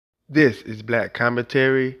This is Black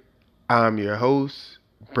Commentary. I'm your host,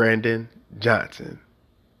 Brandon Johnson.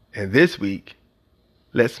 And this week,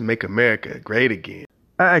 let's make America great again.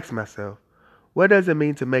 I asked myself, what does it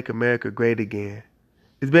mean to make America great again?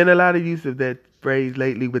 There's been a lot of use of that phrase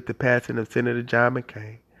lately with the passing of Senator John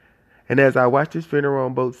McCain. And as I watched his funeral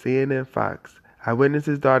on both CNN and Fox, I witnessed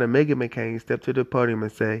his daughter Meghan McCain step to the podium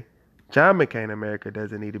and say, John McCain America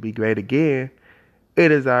doesn't need to be great again.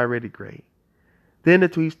 It is already great. Then the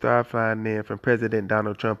tweets started flying in from President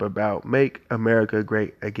Donald Trump about make America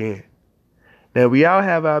great again. Now we all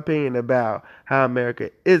have our opinion about how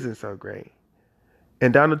America isn't so great.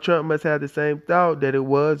 And Donald Trump must have the same thought that it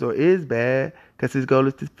was or is bad because his goal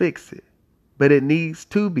is to fix it. But it needs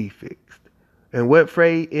to be fixed. And what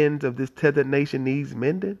frayed ends of this tethered nation needs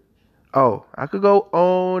mending? Oh, I could go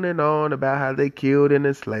on and on about how they killed and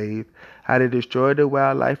enslaved, how they destroyed the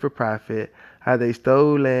wildlife for profit, how they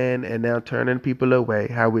stole land and now turning people away,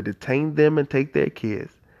 how we detain them and take their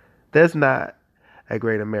kids. That's not a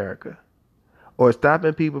great America. Or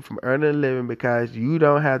stopping people from earning a living because you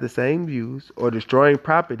don't have the same views, or destroying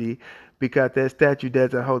property because that statue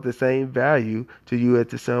doesn't hold the same value to you as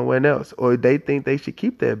to someone else, or they think they should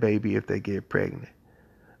keep their baby if they get pregnant.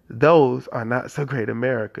 Those are not so great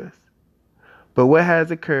Americas. But what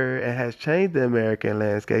has occurred and has changed the American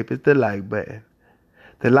landscape is the like button.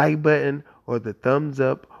 The like button or the thumbs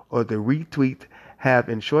up or the retweet have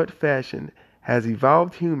in short fashion has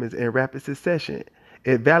evolved humans in rapid succession.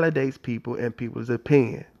 It validates people and people's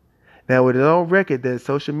opinion. Now it is on record that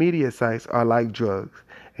social media sites are like drugs.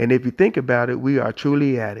 And if you think about it, we are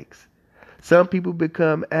truly addicts. Some people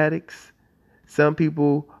become addicts. Some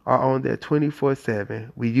people are on there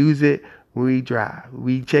 24/7. We use it when we drive.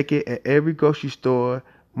 We check it at every grocery store,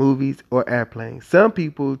 movies, or airplanes. Some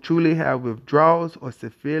people truly have withdrawals or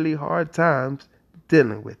severely hard times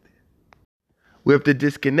dealing with it. With the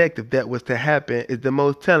disconnect, if that was to happen, is the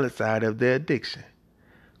most telling side of their addiction.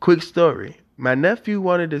 Quick story. My nephew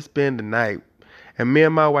wanted to spend the night, and me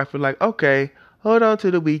and my wife were like, okay, hold on to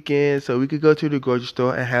the weekend so we could go to the grocery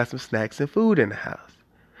store and have some snacks and food in the house.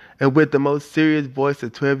 And with the most serious voice a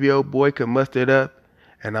 12-year-old boy could muster up,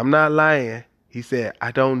 and I'm not lying, he said,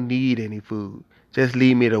 I don't need any food. Just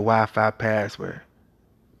leave me the Wi-Fi password.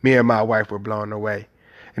 Me and my wife were blown away.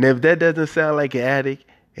 And if that doesn't sound like an addict,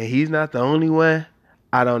 and he's not the only one,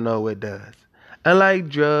 I don't know what does. Unlike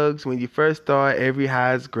drugs, when you first start, every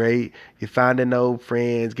high is great. You're finding old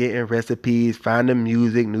friends, getting recipes, finding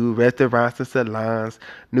music, new restaurants and salons,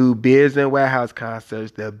 new beers and warehouse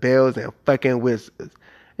concerts, the bells and fucking whistles.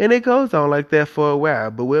 And it goes on like that for a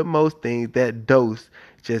while, but with most things, that dose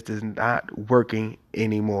just is not working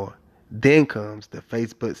anymore. Then comes the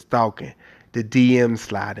Facebook stalking, the DM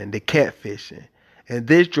sliding, the catfishing. And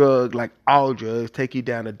this drug, like all drugs, take you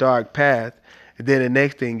down a dark path. And then the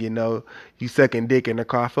next thing you know, you sucking dick in the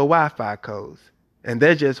car for Wi-Fi codes. And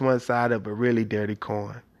that's just one side of a really dirty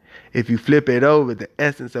coin. If you flip it over, the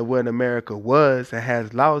essence of what America was and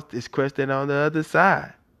has lost is crusted on the other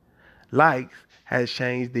side. Likes has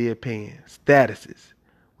changed the opinion. Statuses.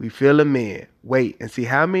 We feel a man. Wait and see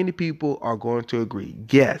how many people are going to agree.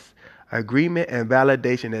 Yes, agreement and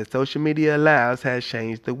validation that social media allows has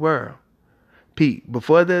changed the world. Pete,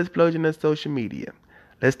 before the explosion of social media,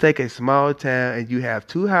 let's take a small town and you have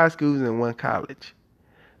 2 high schools and 1 college.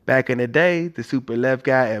 Back in the day, the super left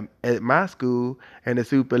guy at my school and the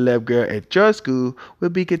super left girl at your school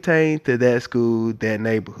would be contained to that school, that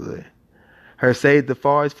neighborhood. Her Save the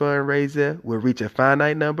Forest fundraiser would reach a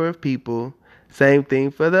finite number of people. Same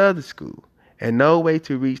thing for the other school. And no way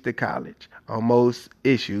to reach the college on most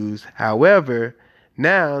issues. However,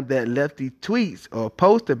 now that lefty tweets or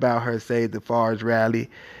post about her Save the Forest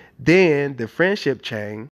rally, then the friendship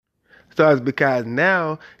chain starts because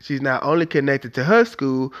now she's not only connected to her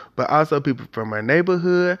school, but also people from her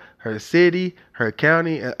neighborhood, her city, her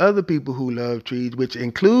county, and other people who love trees, which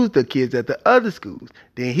includes the kids at the other schools.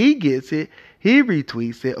 Then he gets it, he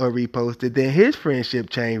retweets it or reposts it, then his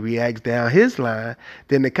friendship chain reacts down his line.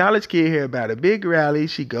 Then the college kid hear about a big rally,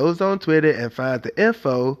 she goes on Twitter and finds the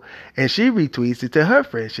info, and she retweets it to her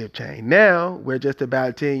friendship chain. Now, we're just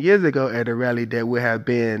about 10 years ago at a rally that would have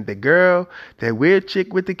been the girl, that weird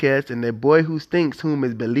chick with the cats, and the boy who stinks, whom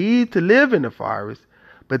is believed to live in the forest.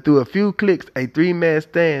 But through a few clicks, a 3-man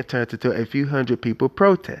stand turns into a few hundred people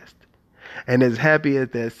protest. And as happy as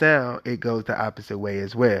that sound, it goes the opposite way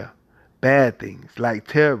as well. Bad things, like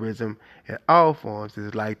terrorism in all forms,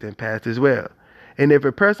 is liked and passed as well. And if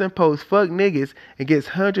a person posts fuck niggas and gets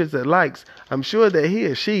hundreds of likes, I'm sure that he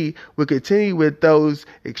or she will continue with those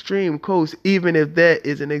extreme quotes even if that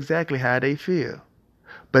isn't exactly how they feel.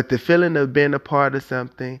 But the feeling of being a part of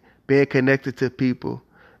something, being connected to people,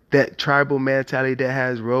 That tribal mentality that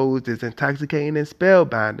has roles is intoxicating and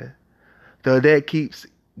spellbinding. So that keeps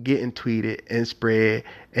getting tweeted and spread,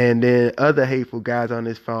 and then other hateful guys on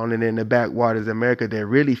his phone and in the backwaters of America that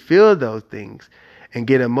really feel those things and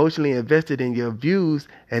get emotionally invested in your views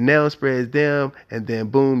and now spreads them, and then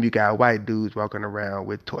boom, you got white dudes walking around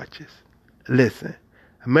with torches. Listen,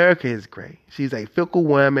 America is great. She's a fickle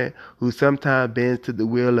woman who sometimes bends to the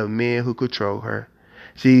will of men who control her.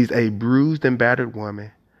 She's a bruised and battered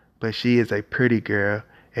woman, but she is a pretty girl,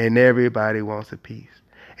 and everybody wants a piece.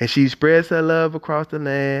 And she spreads her love across the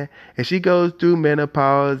land, and she goes through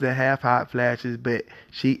menopause and have hot flashes, but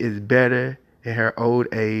she is better in her old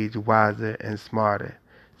age, wiser and smarter.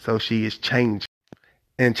 So she is changing.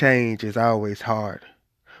 And change is always hard.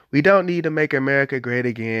 We don't need to make America great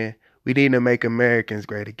again. We need to make Americans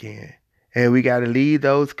great again. And we got to leave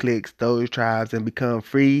those cliques, those tribes, and become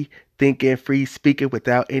free thinking, free speaking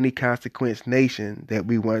without any consequence nation that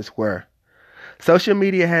we once were. Social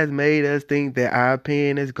media has made us think that our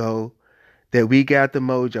opinion is gold, that we got the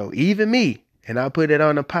mojo, even me, and I put it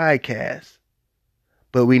on a podcast.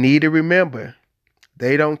 But we need to remember,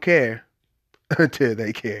 they don't care until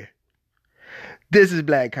they care. This is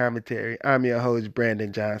Black Commentary. I'm your host,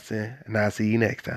 Brandon Johnson, and I'll see you next time.